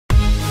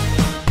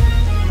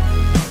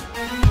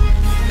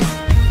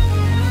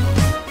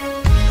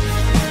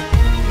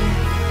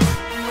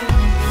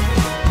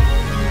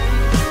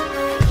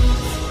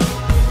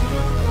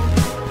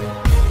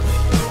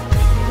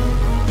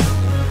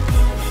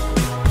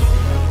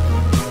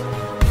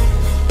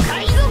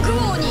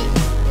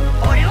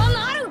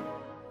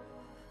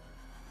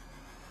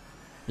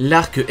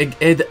L'arc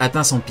Egghead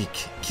atteint son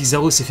pic.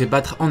 Kizaru s'est fait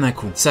battre en un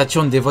coup.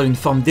 Saturne dévoile une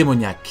forme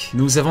démoniaque.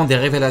 Nous avons des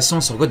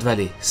révélations sur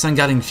GODVALLEY.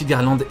 Singarling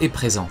Figarland est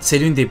présent. C'est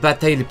l'une des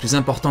batailles les plus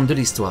importantes de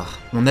l'histoire.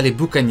 On a les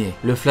boucaniers,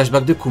 le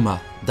flashback de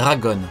Kuma,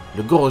 Dragon,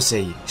 le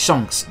Gorosei,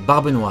 Shanks,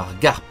 Barbe Noire,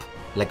 Garp,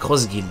 la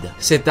grosse guilde.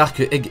 Cet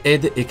arc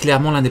Egghead est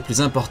clairement l'un des plus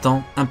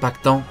importants,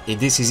 impactants et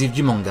décisifs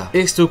du manga.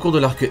 Et c'est au cours de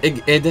l'arc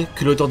Egghead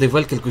que l'auteur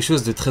dévoile quelque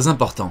chose de très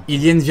important.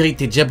 Il y a une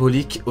vérité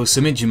diabolique au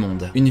sommet du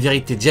monde. Une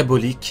vérité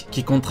diabolique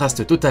qui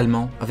contraste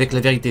totalement avec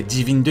la vérité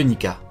divine de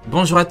Nika.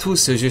 Bonjour à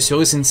tous, je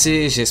suis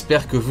Sensei,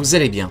 j'espère que vous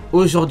allez bien.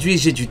 Aujourd'hui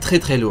j'ai du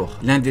très lourd,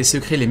 l'un des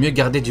secrets les mieux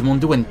gardés du monde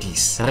de One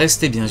Piece.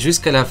 Restez bien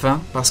jusqu'à la fin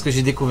parce que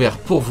j'ai découvert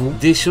pour vous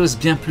des choses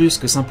bien plus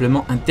que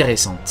simplement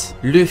intéressantes.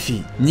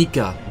 Luffy,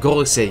 Nika,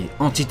 Gorosei,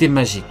 entité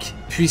magique,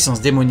 puissance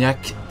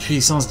démoniaque,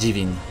 puissance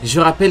divine. Je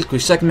rappelle que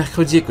chaque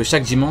mercredi et que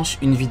chaque dimanche,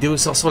 une vidéo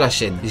sort sur la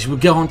chaîne. Et je vous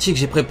garantis que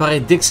j'ai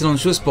préparé d'excellentes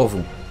choses pour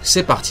vous.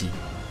 C'est parti.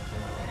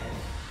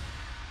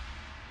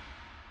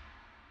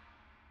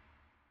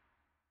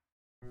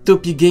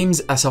 Topi Games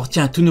a sorti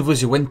un tout nouveau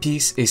jeu One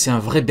Piece et c'est un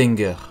vrai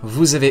banger.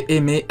 Vous avez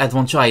aimé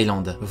Adventure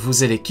Island,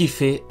 vous allez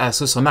kiffer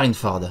Assaut sur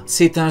Marineford.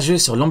 C'est un jeu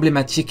sur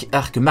l'emblématique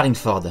arc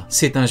Marineford.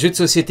 C'est un jeu de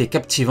société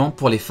captivant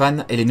pour les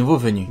fans et les nouveaux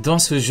venus. Dans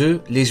ce jeu,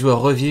 les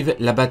joueurs revivent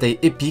la bataille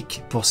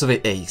épique pour sauver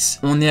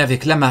Ace. On est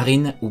avec la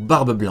marine ou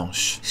Barbe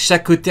Blanche.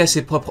 Chaque côté a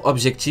ses propres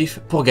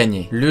objectifs pour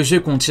gagner. Le jeu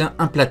contient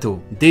un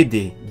plateau, des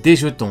dés, des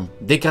jetons,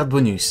 des cartes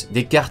bonus,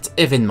 des cartes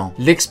événements.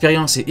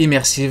 L'expérience est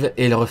immersive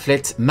et elle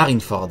reflète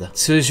Marineford.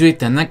 Ce jeu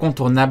est un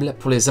incontournable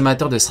pour les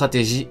amateurs de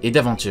stratégie et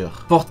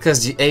d'aventure. Port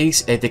Cassidy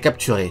Ace a été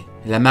capturé.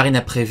 La marine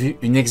a prévu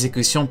une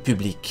exécution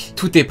publique.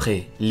 Tout est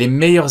prêt. Les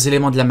meilleurs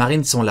éléments de la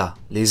marine sont là.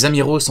 Les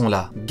amiraux sont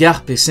là.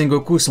 Garp et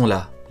Sengoku sont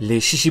là. Les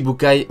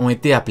Shichibukai ont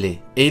été appelés,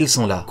 et ils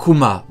sont là.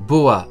 Kuma,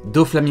 Boa,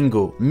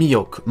 Doflamingo,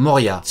 Mihawk,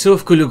 Moria.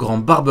 Sauf que le grand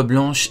Barbe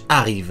Blanche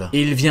arrive.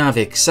 Et il vient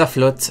avec sa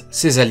flotte,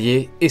 ses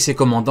alliés et ses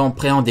commandants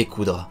prêts à en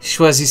découdre.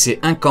 Choisissez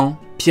un camp,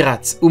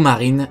 pirate ou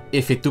marine,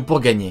 et faites tout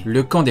pour gagner.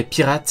 Le camp des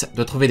pirates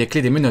doit trouver les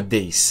clés des menottes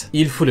d'Ace.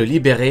 Il faut le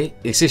libérer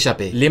et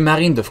s'échapper. Les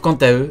marines doivent quant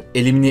à eux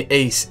éliminer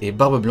Ace et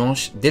Barbe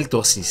Blanche dès le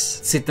tour 6.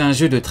 C'est un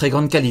jeu de très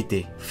grande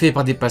qualité, fait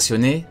par des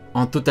passionnés,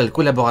 en totale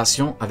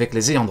collaboration avec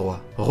les ayants droit.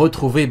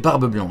 Retrouvez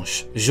Barbe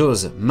Blanche,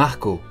 Jose,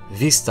 Marco,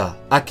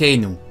 Vista,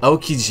 Akainu,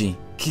 Aokiji,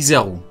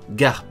 Kizaru,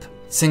 Garp,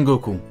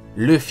 Sengoku,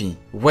 Luffy,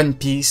 One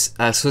Piece,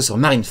 Assaut sur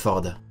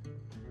Marineford.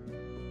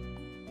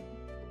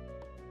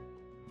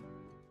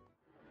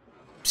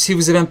 Si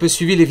vous avez un peu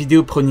suivi les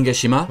vidéos pro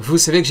Nigashima, vous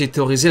savez que j'ai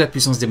théorisé la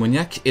puissance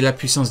démoniaque et la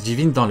puissance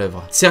divine dans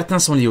l'œuvre. Certains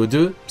sont liés aux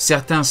deux,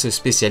 certains se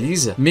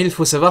spécialisent, mais il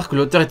faut savoir que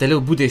l'auteur est allé au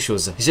bout des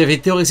choses. J'avais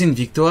théorisé une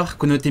victoire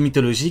connotée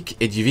mythologique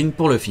et divine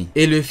pour Luffy.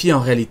 Et Luffy en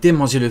réalité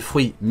mangeait le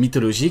fruit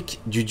mythologique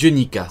du dieu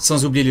Nika,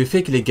 sans oublier le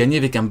fait qu'il ait gagné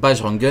avec un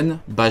Bajrangun,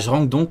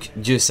 Bajrang donc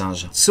dieu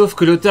singe. Sauf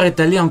que l'auteur est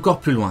allé encore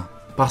plus loin.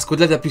 Parce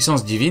qu'au-delà de la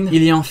puissance divine,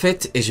 il y a en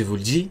fait, et je vous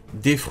le dis,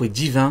 des fruits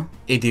divins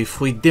et des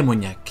fruits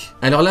démoniaques.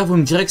 Alors là, vous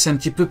me direz que c'est un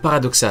petit peu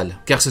paradoxal,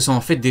 car ce sont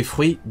en fait des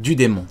fruits du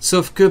démon.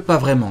 Sauf que pas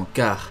vraiment,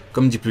 car,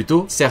 comme dit plus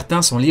tôt,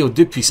 certains sont liés aux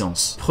deux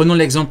puissances. Prenons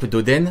l'exemple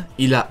d'Oden,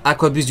 il a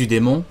Aquabus du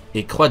démon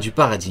et Croix du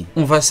paradis.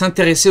 On va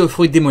s'intéresser aux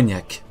fruits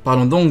démoniaques.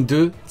 Parlons donc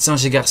de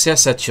Sanjay Garcia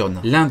Saturne,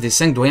 l'un des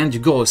 5 doyens du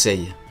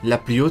Gorosei, la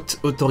plus haute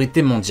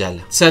autorité mondiale.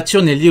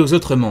 Saturne est lié aux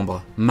autres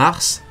membres,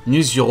 Mars,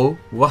 Nuzuro,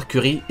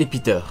 Warcury et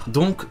Peter.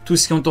 Donc, tout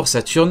ce qui entoure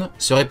Saturne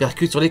se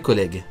répercute sur les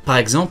collègues. Par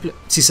exemple,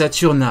 si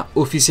Saturne a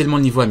officiellement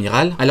le niveau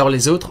amiral, alors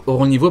les autres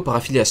auront niveau par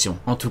affiliation.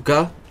 En tout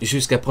cas,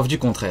 jusqu'à preuve du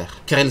contraire,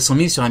 car elles sont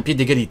mises sur un pied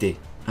d'égalité.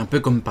 Un peu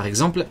comme par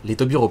exemple les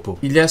Tobiropo.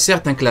 Il y a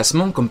certes un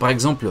classement comme par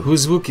exemple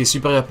Huzbu qui est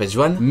supérieur à Page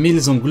 1, mais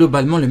ils ont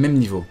globalement le même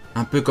niveau.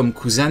 Un peu comme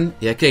Kuzan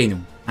et Akainu.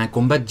 Un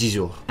combat de 10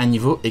 jours, un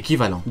niveau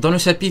équivalent. Dans le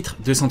chapitre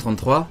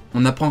 233,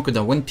 on apprend que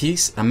dans One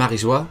Piece, à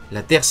Marijois,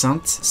 la Terre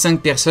Sainte,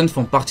 5 personnes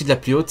font partie de la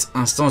plus haute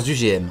instance du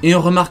GM. Et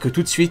on remarque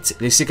tout de suite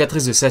les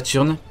cicatrices de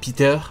Saturne,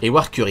 Peter et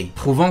Warcury,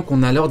 prouvant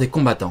qu'on a alors des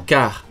combattants.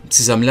 Car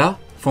ces hommes-là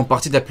font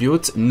partie de la plus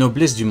haute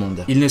noblesse du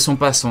monde. Ils ne sont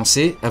pas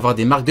censés avoir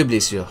des marques de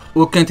blessures.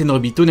 Aucun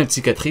Tenrobito n'a de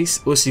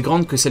cicatrice aussi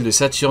grande que celle de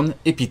Saturne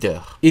et Peter.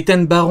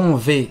 Ethan Baron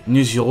V.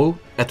 Nuzuro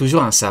a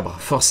toujours un sabre.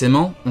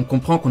 Forcément, on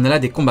comprend qu'on a là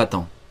des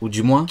combattants. Ou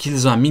du moins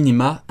qu'ils ont un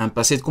minima un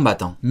passé de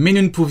combattant. Mais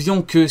nous ne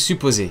pouvions que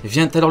supposer.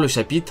 Vient alors le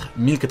chapitre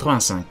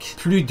 1085.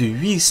 Plus de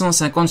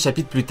 850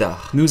 chapitres plus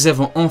tard, nous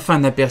avons enfin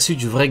un aperçu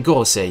du vrai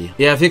Gorosei.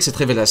 Et avec cette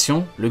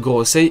révélation, le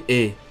Gorosei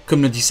est,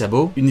 comme le dit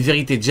Sabo, une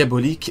vérité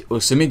diabolique au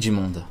sommet du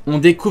monde. On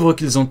découvre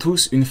qu'ils ont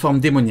tous une forme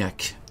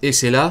démoniaque. Et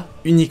c'est là,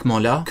 uniquement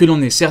là, que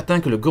l'on est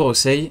certain que le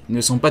Gorosei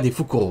ne sont pas des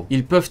Fukuro.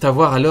 Ils peuvent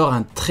avoir alors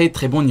un très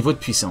bon niveau de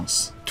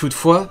puissance.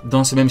 Toutefois,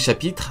 dans ce même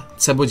chapitre,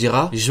 Sabo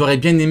dira « J'aurais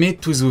bien aimé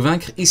tous vous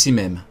vaincre ici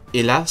même ».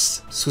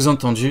 Hélas,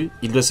 sous-entendu,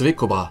 il doit sauver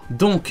Cobra.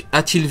 Donc,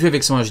 a-t-il vu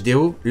avec son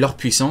HDO leur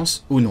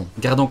puissance ou non?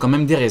 Gardons quand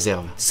même des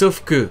réserves.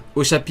 Sauf que,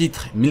 au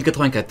chapitre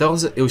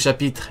 1094 et au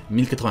chapitre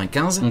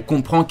 1095, on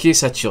comprend qui est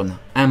Saturne,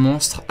 un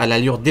monstre à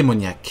l'allure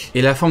démoniaque.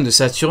 Et la forme de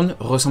Saturne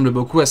ressemble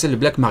beaucoup à celle de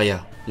Black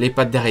Maria, les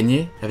pattes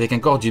d'araignée avec un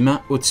corps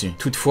d'humain au-dessus.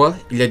 Toutefois,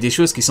 il y a des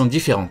choses qui sont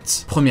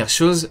différentes. Première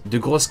chose, de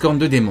grosses cornes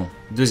de démon.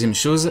 Deuxième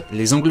chose,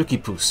 les ongles qui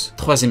poussent.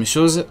 Troisième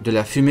chose, de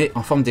la fumée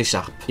en forme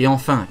d'écharpe. Et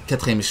enfin,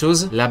 quatrième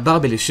chose, la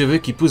barbe et les cheveux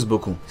qui poussent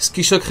beaucoup. Ce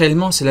qui choque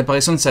réellement, c'est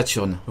l'apparition de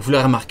Saturne. Vous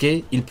l'avez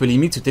remarqué, il peut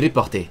limite se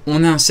téléporter.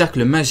 On a un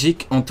cercle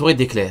magique entouré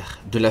d'éclairs,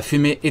 de la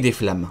fumée et des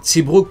flammes.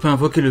 Si Brook peut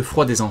invoquer le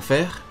froid des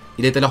enfers,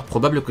 il est alors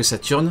probable que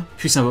Saturne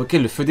puisse invoquer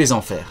le feu des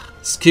enfers.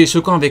 Ce qui est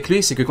choquant avec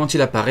lui, c'est que quand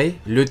il apparaît,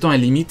 le temps est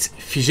limite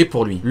figé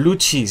pour lui.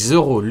 Lucci,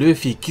 Zoro,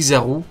 Luffy,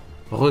 Kizaru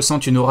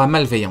ressentent une aura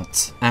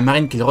malveillante. Un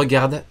marine qu'il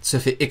regarde se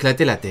fait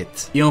éclater la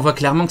tête. Et on voit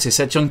clairement que c'est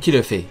Saturne qui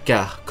le fait,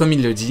 car, comme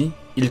il le dit,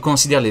 il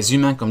considère les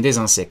humains comme des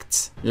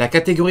insectes. La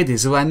catégorie des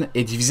Zoans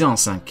est divisée en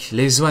 5.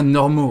 Les Zoans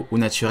normaux ou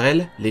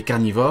naturels, les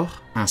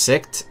carnivores,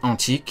 insectes,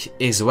 antiques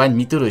et Zoans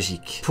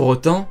mythologiques. Pour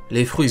autant,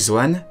 les fruits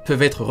Zoan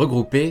peuvent être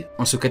regroupés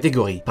en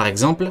sous-catégories. Par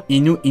exemple,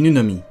 Inu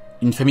Inunomi,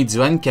 une famille de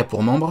Zoan qui a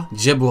pour membres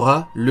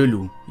Diabura, le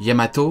loup,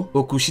 Yamato,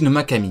 Okushi no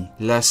Makami,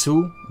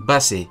 Lasu,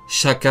 Basé,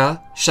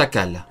 Shaka,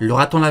 Chacal, le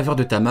raton laveur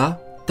de Tama,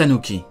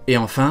 Tanuki, et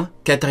enfin,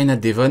 Katarina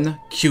Devon,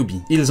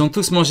 Kyubi. Ils ont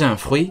tous mangé un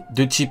fruit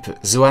de type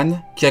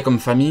Zoan qui a comme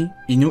famille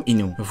Inu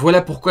Inu.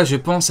 Voilà pourquoi je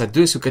pense à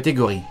deux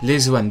sous-catégories, les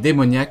Zoan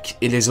démoniaques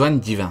et les Zoan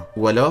divins,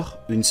 ou alors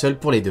une seule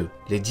pour les deux,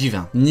 les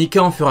divins.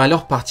 Nika en fera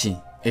alors partie,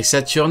 et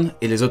Saturne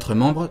et les autres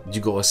membres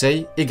du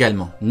Gorosei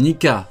également.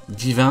 Nika,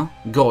 divin,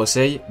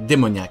 Gorosei,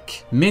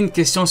 démoniaque. Mais une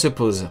question se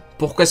pose,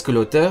 pourquoi est-ce que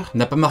l'auteur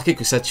n'a pas marqué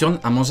que Saturne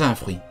a mangé un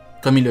fruit,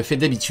 comme il le fait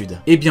d'habitude?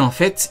 Eh bien en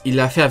fait, il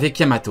l'a fait avec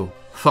Yamato.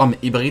 Forme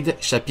hybride,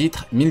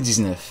 chapitre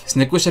 1019. Ce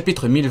n'est qu'au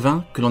chapitre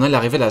 1020 que l'on a la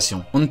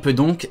révélation. On ne peut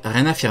donc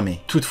rien affirmer.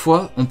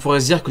 Toutefois, on pourrait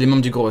se dire que les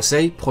membres du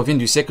Gorosei proviennent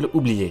du siècle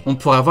oublié. On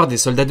pourrait avoir des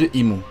soldats de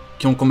Imu,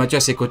 qui ont combattu à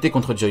ses côtés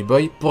contre Joy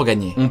Boy pour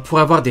gagner. On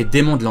pourrait avoir des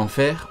démons de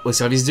l'enfer au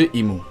service de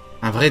Imu,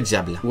 un vrai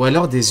diable. Ou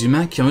alors des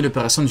humains qui ont eu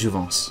l'opération de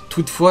jouvence.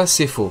 Toutefois,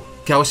 c'est faux.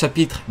 Car au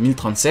chapitre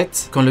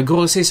 1037, quand le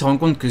Gorosei se rend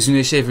compte que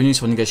Zunisha est venu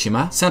sur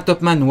Nigashima, Saint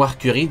Topman Noir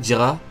Curie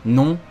dira «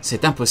 Non,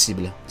 c'est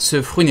impossible.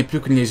 Ce fruit n'est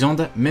plus qu'une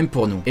légende, même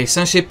pour nous. » Et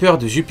Saint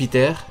Shepherd de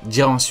Jupiter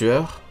dira en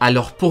sueur «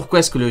 Alors pourquoi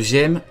est-ce que le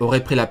GM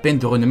aurait pris la peine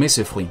de renommer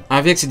ce fruit ?»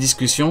 Avec ces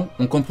discussions,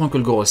 on comprend que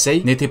le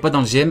Gorosei n'était pas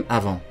dans le GM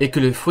avant, et que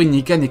le fruit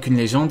Nika n'est qu'une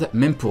légende,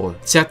 même pour eux.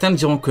 Certains me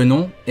diront que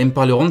non, et me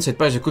parleront de cette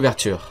page de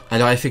couverture.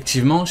 Alors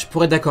effectivement, je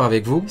pourrais être d'accord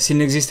avec vous s'il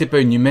n'existait pas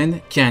une humaine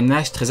qui a un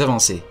âge très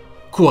avancé.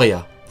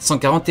 Kurea.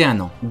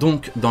 141 ans.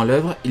 Donc, dans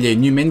l'œuvre, il y a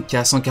une humaine qui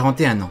a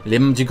 141 ans. Les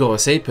membres du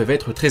Gorosei peuvent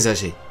être très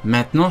âgés.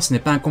 Maintenant, ce n'est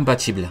pas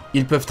incompatible.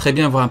 Ils peuvent très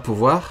bien avoir un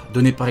pouvoir,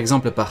 donné par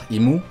exemple par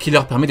Imu, qui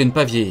leur permet de ne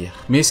pas vieillir.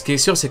 Mais ce qui est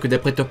sûr, c'est que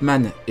d'après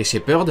Topman et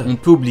Shepherd, on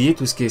peut oublier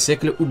tout ce qui est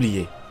siècle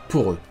oublié.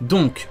 Pour eux.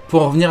 Donc,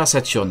 pour en revenir à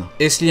Saturne,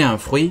 est-ce lié à un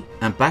fruit,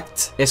 un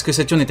pacte? Est-ce que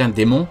Saturne est un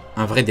démon,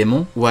 un vrai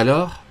démon? Ou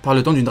alors,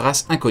 parle-t-on d'une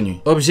race inconnue?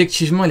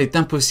 Objectivement, il est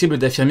impossible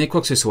d'affirmer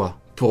quoi que ce soit.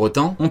 Pour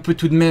autant, on peut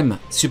tout de même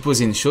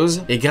supposer une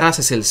chose, et grâce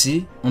à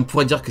celle-ci, on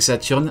pourrait dire que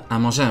Saturne a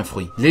mangé un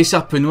fruit.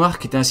 L'écharpe noire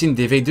qui est un signe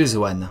d'éveil de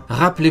Zoan.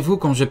 Rappelez-vous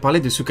quand je parlais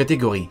de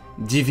sous-catégories,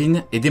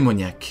 divine et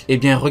démoniaque. Eh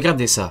bien,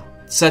 regardez ça.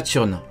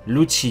 Saturne,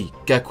 Lucci,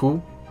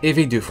 Kaku,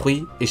 éveil de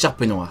fruits,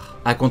 écharpe noire.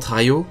 A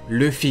contrario,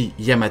 Luffy,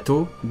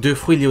 Yamato, deux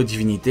fruits liés aux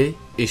divinités,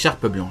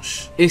 écharpe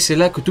blanche. Et c'est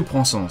là que tout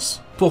prend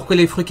sens. Pourquoi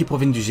les fruits qui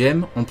proviennent du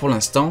GM ont pour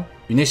l'instant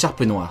une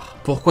écharpe noire?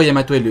 Pourquoi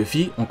Yamato et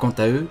Luffy ont quant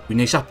à eux une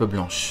écharpe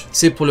blanche?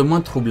 C'est pour le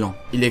moins troublant.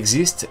 Il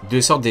existe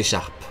deux sortes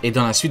d'écharpes. Et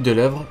dans la suite de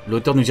l'œuvre,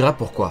 l'auteur nous dira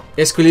pourquoi.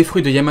 Est-ce que les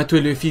fruits de Yamato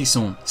et Luffy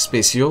sont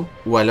spéciaux?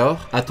 Ou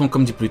alors, a-t-on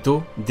comme dit plus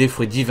tôt, des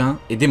fruits divins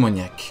et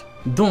démoniaques?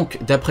 Donc,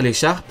 d'après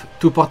l'écharpe,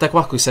 tout porte à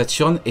croire que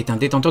Saturne est un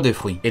détenteur de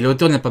fruits. Et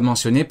l'auteur n'a pas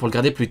mentionné pour le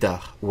garder plus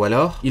tard. Ou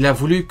alors, il a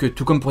voulu que,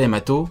 tout comme pour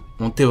Yamato,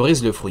 on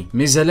théorise le fruit.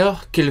 Mais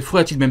alors, quel fruit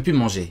a-t-il même pu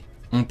manger?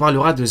 On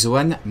parlera de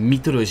Zoan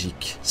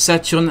mythologique.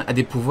 Saturne a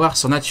des pouvoirs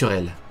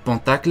surnaturels.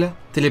 Pentacle,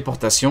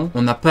 téléportation,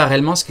 on n'a pas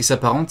réellement ce qui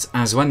s'apparente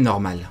à un Zoan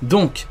normal.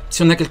 Donc,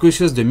 si on a quelque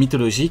chose de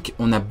mythologique,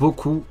 on a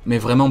beaucoup, mais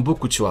vraiment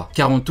beaucoup de choix.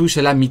 Car on touche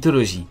à la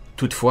mythologie.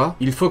 Toutefois,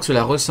 il faut que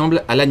cela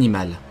ressemble à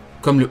l'animal.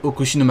 Comme le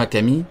Okushi no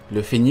Makami,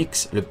 le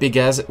phénix, le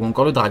pégase ou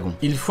encore le dragon.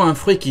 Il faut un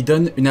fruit qui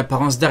donne une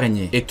apparence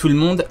d'araignée. Et tout le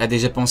monde a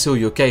déjà pensé au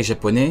yokai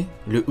japonais,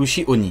 le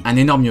Ushi Oni. Un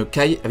énorme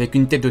yokai avec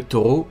une tête de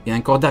taureau et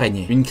un corps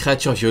d'araignée. Une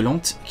créature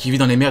violente qui vit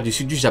dans les mers du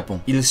sud du Japon.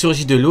 Il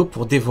surgit de l'eau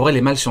pour dévorer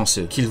les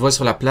malchanceux, qu'il voit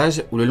sur la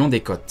plage ou le long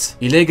des côtes.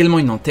 Il a également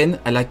une antenne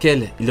à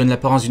laquelle il donne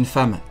l'apparence d'une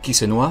femme qui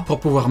se noie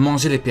pour pouvoir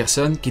manger les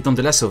personnes qui tentent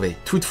de la sauver.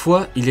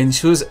 Toutefois, il y a une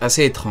chose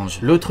assez étrange.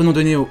 L'autre nom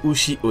donné au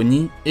Ushi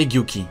Oni est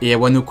Gyuki. Et à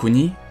Wano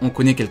Kuni, on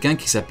connaît quelqu'un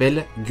qui s'appelle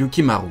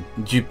Gyukimaru,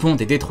 du pont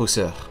des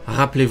détrousseurs.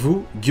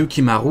 Rappelez-vous,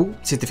 Gyukimaru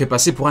s'était fait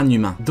passer pour un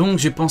humain. Donc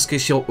je pense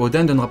qu'Eshiro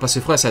Oda ne donnera pas ce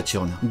fruit à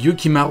Saturne.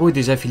 Gyukimaru est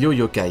déjà affilié au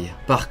yokai.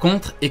 Par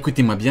contre,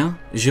 écoutez-moi bien,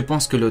 je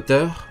pense que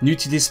l'auteur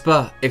n'utilise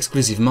pas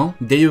exclusivement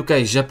des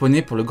yokai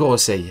japonais pour le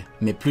Gorosei,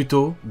 mais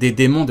plutôt des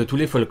démons de tous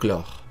les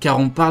folklores. Car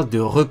on parle de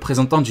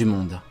représentants du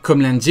monde,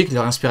 comme l'indiquent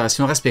leurs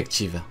inspirations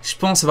respectives. Je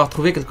pense avoir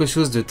trouvé quelque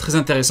chose de très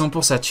intéressant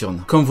pour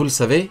Saturne. Comme vous le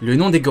savez, le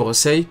nom des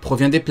Gorosei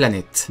provient des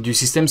planètes, du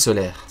système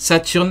solaire.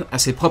 Saturne a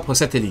ses propres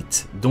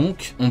satellites,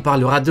 donc on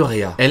parlera de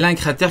Rhea. Elle a un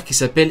cratère qui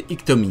s'appelle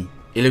Iktomi.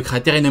 Et le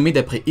cratère est nommé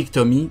d'après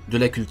Iktomi de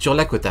la culture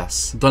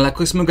Lakotas. Dans la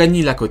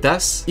cosmogonie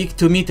Lakotas,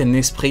 Iktomi est un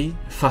esprit,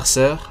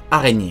 farceur,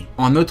 araignée.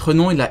 En autre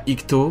nom, il a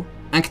Ikto,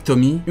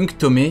 Unctomi,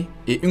 Unctomé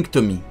et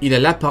Unctomi. Il a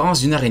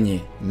l'apparence d'une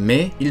araignée,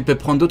 mais il peut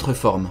prendre d'autres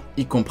formes,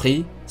 y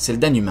compris celle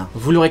d'un humain.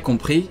 Vous l'aurez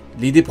compris,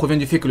 l'idée provient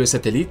du fait que le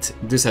satellite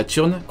de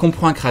Saturne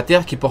comprend un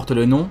cratère qui porte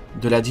le nom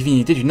de la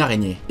divinité d'une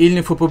araignée. Et il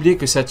ne faut pas oublier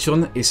que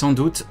Saturne est sans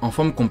doute en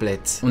forme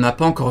complète. On n'a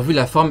pas encore vu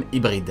la forme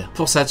hybride.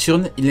 Pour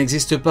Saturne, il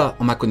n'existe pas,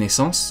 en ma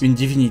connaissance, une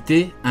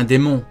divinité, un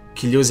démon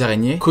qui est lié aux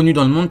araignées, connu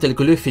dans le monde tel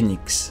que le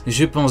phénix.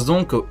 Je pense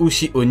donc au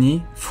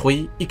Ushi-Oni,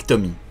 fruit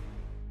Iktomi.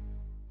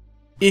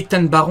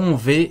 Ethan Baron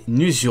V.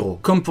 Nusuro.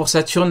 Comme pour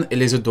Saturne et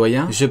les autres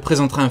doyens, je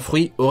présenterai un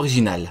fruit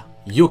original,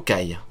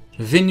 Yokai.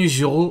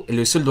 Venusuro est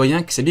le seul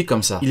doyen qui s'habille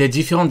comme ça. Il est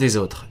différent des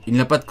autres. Il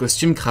n'a pas de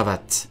costume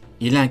cravate.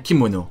 Il a un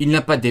kimono. Il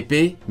n'a pas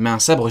d'épée, mais un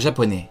sabre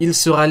japonais. Il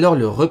sera alors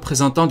le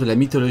représentant de la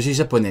mythologie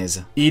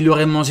japonaise. Et il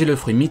aurait mangé le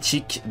fruit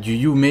mythique du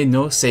Yume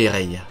no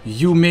Seirei.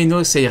 Yume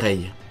no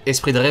Seirei.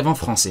 Esprit de rêve en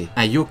français,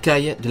 un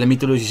yokai de la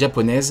mythologie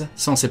japonaise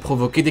censé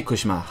provoquer des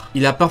cauchemars.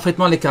 Il a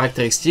parfaitement les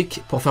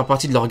caractéristiques pour faire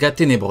partie de l'orga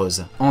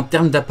ténébreuse. En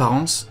termes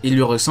d'apparence, il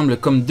lui ressemble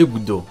comme deux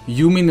gouttes d'eau.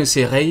 Yume no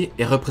Seirei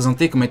est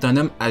représenté comme étant un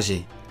homme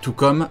âgé, tout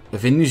comme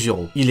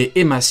Venusuro. Il est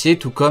émacié,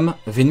 tout comme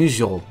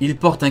Venusuro. Il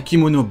porte un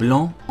kimono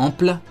blanc,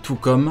 ample, tout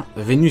comme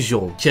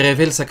Venusuro, qui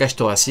révèle sa cage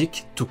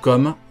thoracique, tout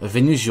comme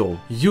Venusuro.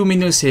 Yume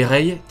no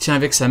Seirei tient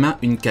avec sa main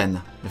une canne.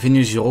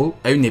 Venusuro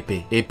a une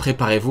épée. Et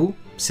préparez-vous,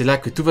 c'est là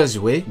que tout va se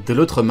jouer. De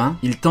l'autre main,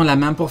 il tend la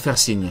main pour faire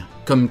signe.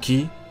 Comme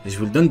qui, je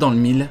vous le donne dans le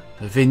mille,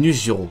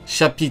 Venusuro.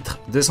 Chapitre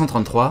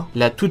 233,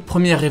 la toute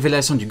première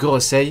révélation du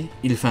Gorosei,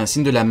 il fait un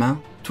signe de la main,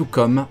 tout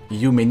comme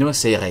Yume no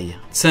Seirei.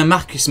 Saint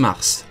Marcus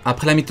Mars.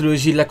 Après la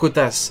mythologie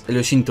Lakotas et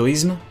le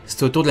shintoïsme,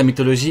 c'est au tour de la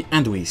mythologie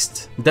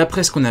hindouiste.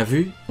 D'après ce qu'on a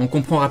vu, on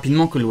comprend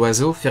rapidement que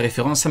l'oiseau fait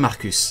référence à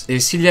Marcus.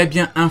 Et s'il y a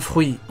bien un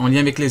fruit en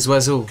lien avec les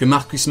oiseaux que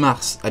Marcus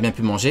Mars a bien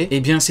pu manger,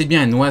 eh bien c'est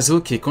bien un oiseau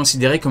qui est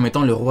considéré comme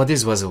étant le roi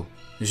des oiseaux.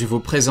 Je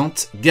vous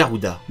présente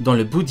Garuda. Dans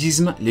le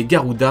bouddhisme, les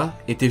Garudas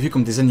étaient vus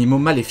comme des animaux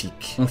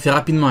maléfiques. On fait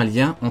rapidement un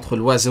lien entre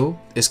l'oiseau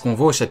et ce qu'on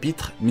voit au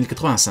chapitre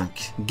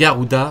 1085.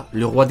 Garuda,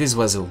 le roi des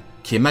oiseaux,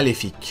 qui est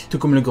maléfique, tout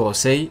comme le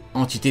Gorosei,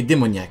 entité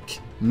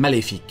démoniaque,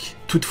 maléfique.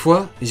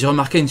 Toutefois, j'ai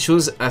remarqué une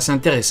chose assez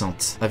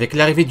intéressante. Avec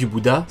l'arrivée du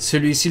Bouddha,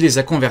 celui-ci les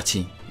a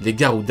convertis. Les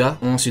Garudas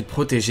ont ensuite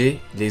protégé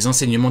les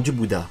enseignements du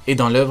Bouddha. Et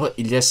dans l'œuvre,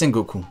 il y a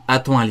Sengoku.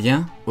 A-t-on un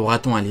lien?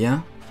 Aura-t-on un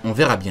lien? On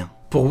verra bien.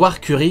 Pour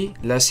Warkuri,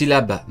 la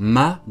syllabe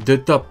ma de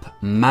top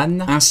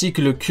man ainsi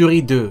que le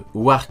kuri de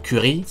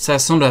Warkuri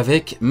s'assemble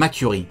avec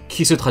Makuri,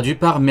 qui se traduit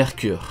par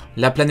Mercure,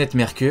 la planète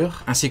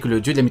Mercure ainsi que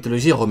le dieu de la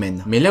mythologie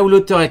romaine. Mais là où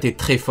l'auteur était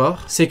très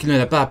fort, c'est qu'il ne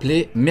l'a pas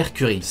appelé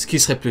Mercury, ce qui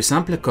serait plus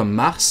simple comme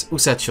Mars ou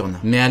Saturne.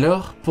 Mais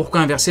alors,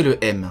 pourquoi inverser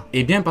le M?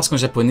 Eh bien parce qu'en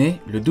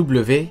japonais, le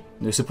W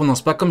ne se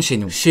prononce pas comme chez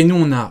nous. Chez nous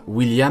on a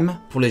William,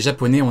 pour les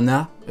japonais on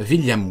a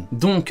Williamu.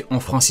 Donc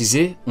en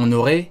francisé, on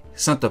aurait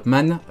Saint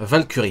Topman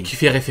Valkyrie, qui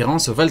fait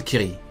référence aux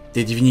Valkyries,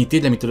 des divinités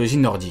de la mythologie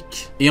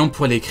nordique. Et on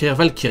pourrait l'écrire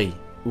Valkyrie,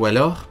 ou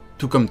alors,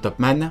 tout comme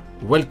Topman,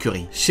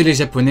 Walkyrie. Chez les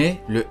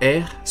japonais, le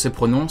R se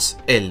prononce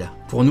L.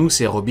 Pour nous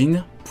c'est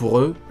Robin, pour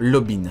eux,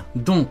 Lobin.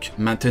 Donc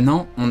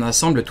maintenant, on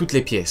assemble toutes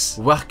les pièces.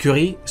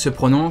 Warkuri se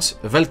prononce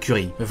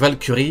Valkyrie,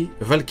 Valkyrie,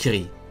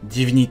 Valkyrie,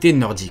 divinité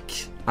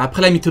nordique.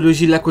 Après la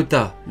mythologie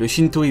Lakota, le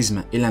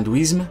shintoïsme et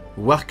l'hindouisme,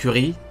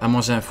 Warkuri a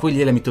mangé un fruit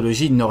lié à la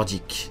mythologie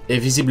nordique. Et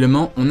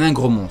visiblement, on a un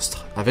gros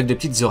monstre, avec de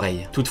petites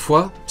oreilles.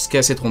 Toutefois, ce qui est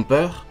assez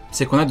trompeur,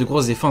 c'est qu'on a de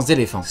grosses défenses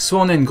d'éléphant.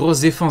 Soit on a une grosse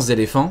défense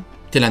d'éléphant,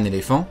 tel un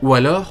éléphant, ou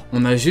alors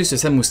on a juste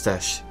sa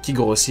moustache, qui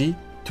grossit,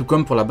 tout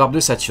comme pour la barbe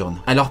de Saturne.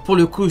 Alors pour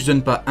le coup, je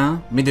donne pas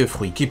un, mais deux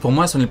fruits, qui pour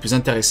moi sont les plus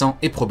intéressants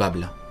et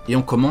probables. Et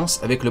on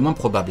commence avec le moins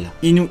probable.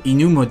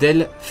 Inu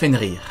modèle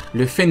Fenrir.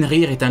 Le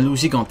Fenrir est un loup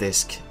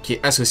gigantesque, qui est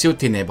associé aux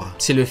ténèbres.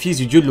 C'est le fils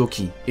du dieu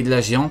Loki, et de la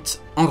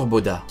géante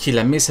Angrboda, qui est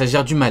la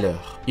messagère du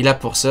malheur. Il a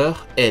pour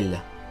sœur Elle,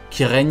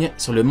 qui règne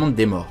sur le monde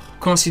des morts.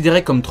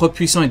 Considéré comme trop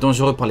puissant et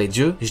dangereux par les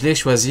dieux, je l'ai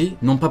choisi,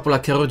 non pas pour la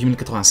carrure du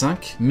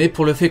 1085, mais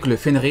pour le fait que le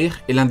Fenrir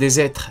est l'un des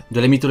êtres de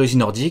la mythologie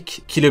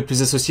nordique qui est le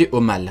plus associé au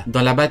mal.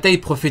 Dans la bataille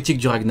prophétique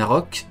du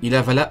Ragnarok, il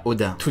avala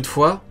Odin.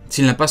 Toutefois,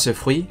 s'il n'a pas ce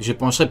fruit, je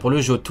pencherai pour le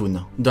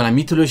Jotun. Dans la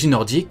mythologie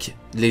nordique,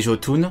 les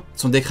Jotun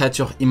sont des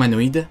créatures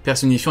humanoïdes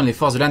personnifiant les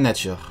forces de la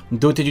nature,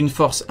 dotées d'une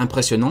force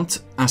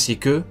impressionnante ainsi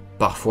que,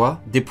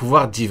 parfois, des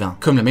pouvoirs divins,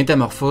 comme la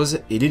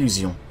métamorphose et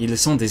l'illusion. Ils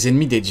sont des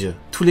ennemis des dieux.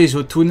 Tous les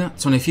Jotun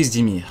sont les fils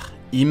d'Ymir.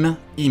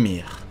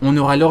 Ymir. On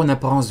aura alors une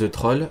apparence de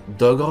troll,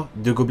 d'ogre,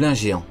 de gobelin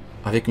géant,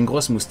 avec une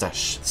grosse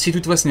moustache. Si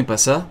toutefois ce n'est pas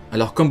ça,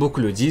 alors comme beaucoup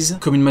le disent,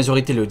 comme une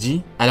majorité le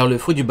dit, alors le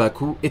fruit du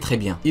Baku est très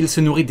bien. Il se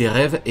nourrit des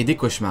rêves et des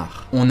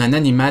cauchemars. On a un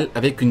animal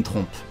avec une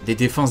trompe, des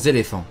défenses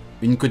d'éléphant,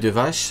 une queue de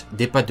vache,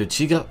 des pattes de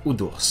tigre ou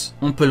d'ours.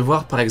 On peut le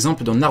voir par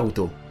exemple dans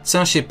Naruto.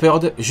 Saint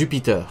Shepherd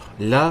Jupiter.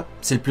 Là,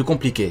 c'est le plus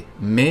compliqué,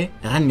 mais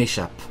rien ne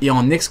m'échappe. Et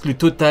en exclu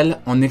total,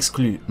 en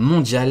exclu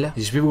mondial,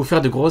 je vais vous faire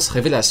de grosses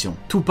révélations.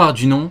 Tout part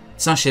du nom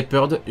Saint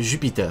Shepherd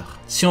Jupiter.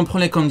 Si on prend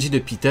les kanji de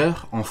Peter,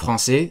 en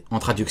français, en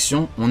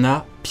traduction, on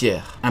a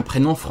Pierre, un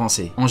prénom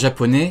français. En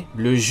japonais,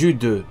 le jus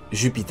de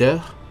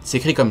Jupiter C'est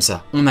écrit comme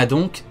ça. On a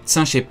donc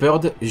Saint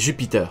Shepherd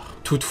Jupiter.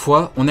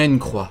 Toutefois, on a une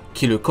croix,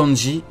 qui est le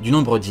kanji du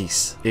nombre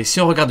 10. Et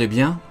si on regarde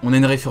bien, on a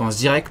une référence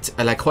directe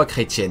à la croix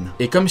chrétienne.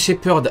 Et comme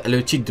Shepherd a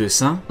le titre de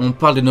saint, on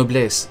parle de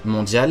noblesse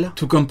mondiale,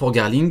 tout comme pour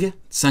Garling,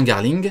 Saint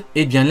Garling,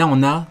 et bien là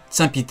on a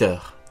Saint Peter,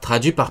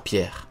 traduit par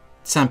Pierre.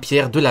 Saint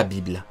Pierre de la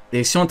Bible.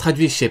 Et si on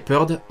traduit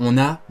Shepherd, on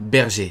a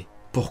berger.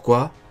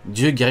 Pourquoi ?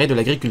 Dieu guerrier de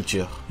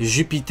l'agriculture.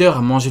 Jupiter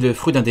a mangé le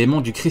fruit d'un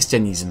démon du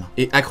christianisme.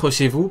 Et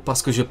accrochez-vous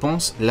parce que je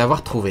pense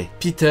l'avoir trouvé.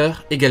 Peter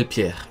égale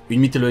Pierre. Une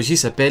mythologie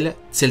s'appelle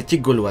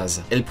celtique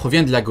gauloise. Elle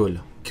provient de la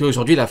Gaule, qui est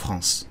aujourd'hui la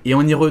France. Et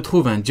on y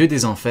retrouve un dieu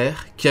des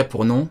enfers qui a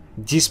pour nom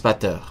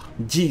Dis-Pater.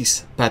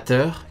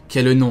 Dis-Pater, qui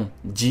a le nom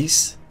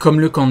 10, comme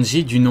le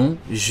kanji du nom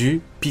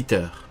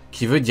Jupiter,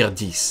 qui veut dire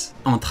 10.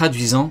 En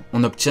traduisant,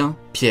 on obtient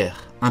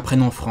Pierre, un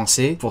prénom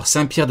français pour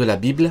Saint Pierre de la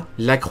Bible,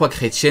 la croix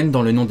chrétienne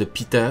dans le nom de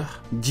Peter,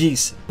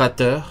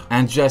 Dis-Pater,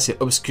 un dieu assez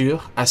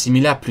obscur,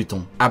 assimilé à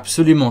Pluton.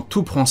 Absolument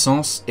tout prend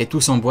sens et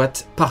tout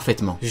s'emboîte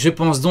parfaitement. Je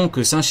pense donc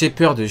que Saint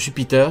Shepherd de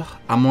Jupiter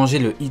a mangé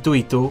le Ito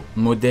Ito,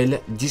 modèle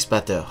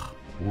Dis-Pater.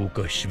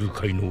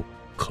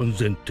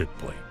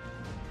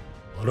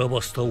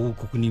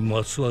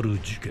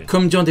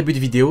 Comme dit en début de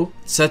vidéo,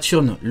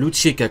 Saturne,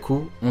 Lucci et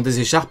Kaku ont des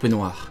écharpes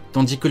noires,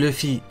 tandis que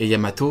Luffy et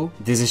Yamato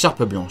des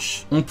écharpes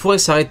blanches. On pourrait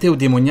s'arrêter au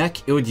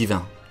démoniaque et au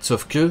divin,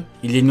 sauf que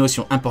il y a une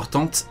notion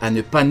importante à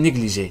ne pas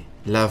négliger.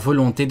 La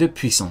volonté de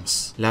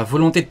puissance. La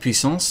volonté de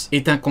puissance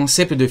est un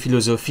concept de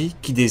philosophie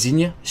qui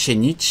désigne, chez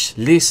Nietzsche,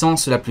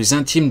 l'essence la plus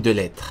intime de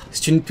l'être.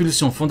 C'est une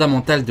pulsion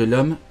fondamentale de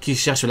l'homme qui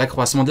cherche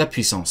l'accroissement de la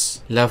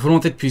puissance. La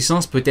volonté de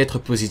puissance peut être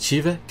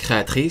positive,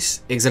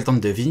 créatrice,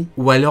 exaltante de vie,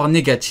 ou alors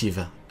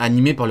négative,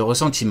 animée par le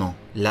ressentiment,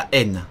 la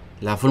haine,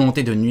 la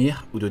volonté de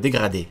nuire ou de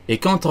dégrader. Et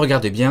quand on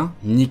regarde bien,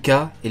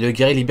 Nika est le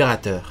guerrier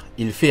libérateur.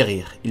 Il fait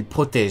rire, il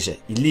protège,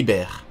 il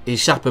libère.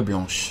 Écharpe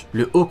blanche.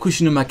 Le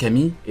Hokushinoma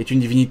Kami est une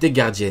divinité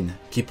gardienne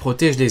qui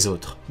protège les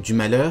autres, du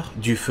malheur,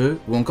 du feu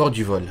ou encore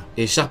du vol.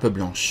 Écharpe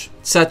blanche.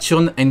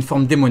 Saturne a une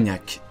forme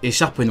démoniaque,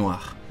 écharpe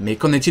noire. Mais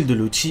qu'en est-il de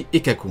Lucci et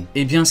Kaku?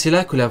 Eh bien c'est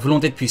là que la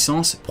volonté de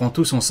puissance prend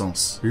tout son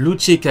sens.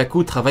 Lucci et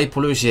Kaku travaillent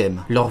pour le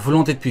GM. Leur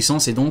volonté de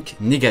puissance est donc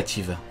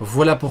négative.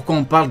 Voilà pourquoi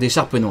on parle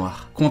d'écharpe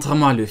noire,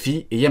 contrairement à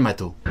Luffy et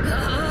Yamato.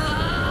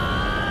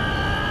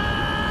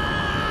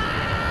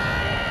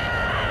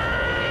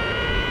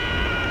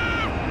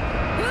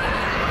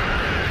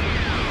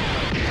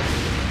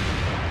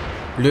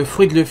 Le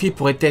fruit de Luffy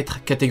pourrait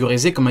être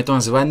catégorisé comme étant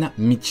un Zoan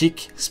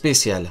mythique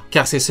spécial,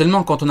 car c'est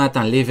seulement quand on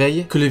atteint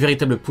l'éveil que le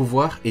véritable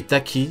pouvoir est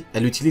acquis à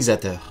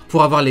l'utilisateur.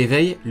 Pour avoir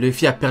l'éveil,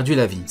 Luffy a perdu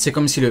la vie. C'est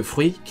comme si le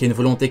fruit, qui a une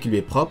volonté qui lui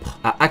est propre,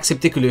 a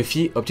accepté que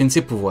Luffy obtienne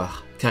ses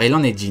pouvoirs, car il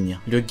en est digne.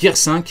 Le Gear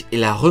 5 est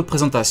la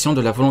représentation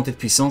de la volonté de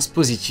puissance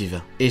positive.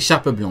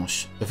 Écharpe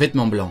blanche,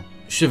 vêtements blancs,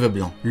 cheveux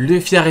blancs.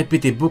 Luffy a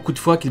répété beaucoup de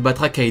fois qu'il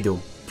battra Kaido,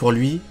 pour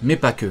lui, mais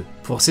pas que,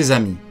 pour ses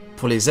amis,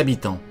 pour les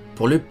habitants,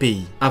 pour le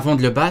pays. Avant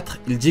de le battre,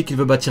 il dit qu'il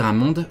veut bâtir un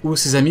monde où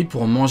ses amis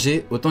pourront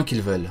manger autant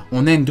qu'ils veulent.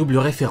 On a une double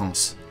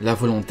référence, la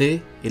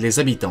volonté et les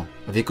habitants,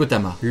 avec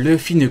Otama.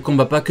 Luffy ne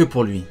combat pas que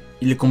pour lui,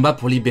 il combat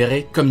pour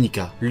libérer comme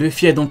Nika.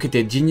 Luffy a donc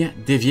été digne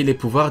d'éveiller les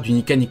pouvoirs du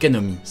Nika Nika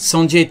no Mi.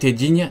 Sanji a été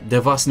digne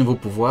d'avoir ses nouveaux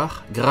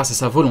pouvoirs grâce à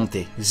sa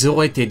volonté.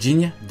 Zoro a été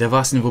digne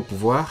d'avoir ses nouveaux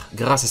pouvoirs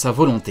grâce à sa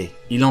volonté.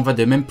 Il en va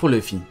de même pour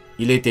Luffy.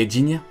 Il a été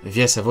digne,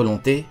 via sa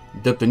volonté,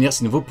 d'obtenir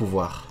ses nouveaux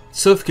pouvoirs.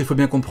 Sauf qu'il faut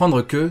bien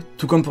comprendre que,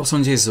 tout comme pour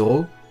Sanji et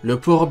Zoro, le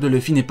power-up de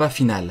Luffy n'est pas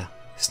final,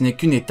 ce n'est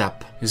qu'une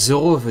étape.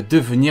 Zoro veut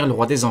devenir le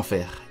roi des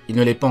enfers, il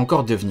ne l'est pas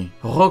encore devenu.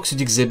 Rox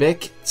du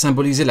Xebec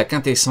symbolisait la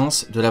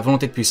quintessence de la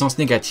volonté de puissance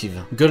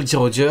négative. Goldie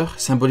Roger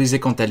symbolisait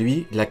quant à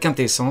lui la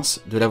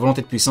quintessence de la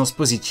volonté de puissance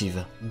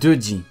positive. Deux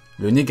dits,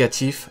 le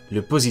négatif,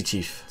 le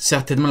positif.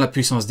 Certainement la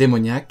puissance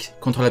démoniaque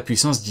contre la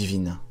puissance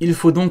divine. Il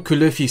faut donc que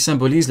Luffy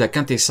symbolise la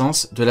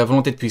quintessence de la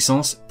volonté de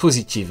puissance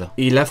positive.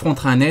 Et il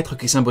affrontera un être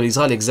qui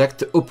symbolisera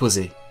l'exact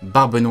opposé.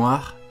 Barbe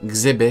noire,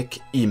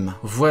 Xebec, Im.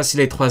 Voici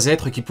les trois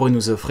êtres qui pourraient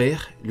nous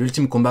offrir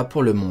l'ultime combat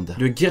pour le monde.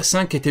 Le Gear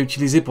 5 était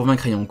utilisé pour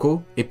vaincre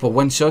Yonko et pour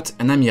one-shot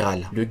un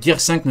amiral. Le Gear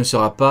 5 ne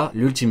sera pas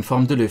l'ultime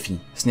forme de Luffy,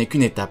 ce n'est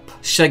qu'une étape.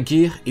 Chaque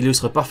Gear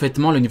illustre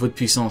parfaitement le niveau de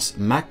puissance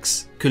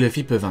max que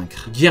Luffy peut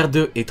vaincre. Gear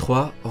 2 et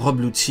 3,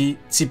 Rob Lucci,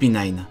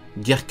 CP9.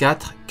 Gear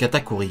 4,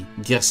 Katakuri.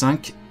 Gear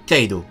 5,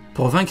 Kaido.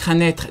 Pour vaincre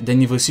un être d'un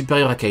niveau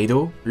supérieur à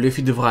Kaido,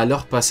 Luffy devra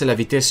alors passer à la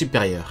vitesse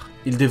supérieure.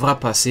 Il devra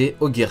passer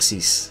au Gear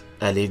 6.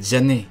 Allez,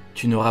 Jané,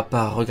 tu n'auras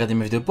pas regardé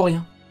mes vidéos pour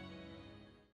rien.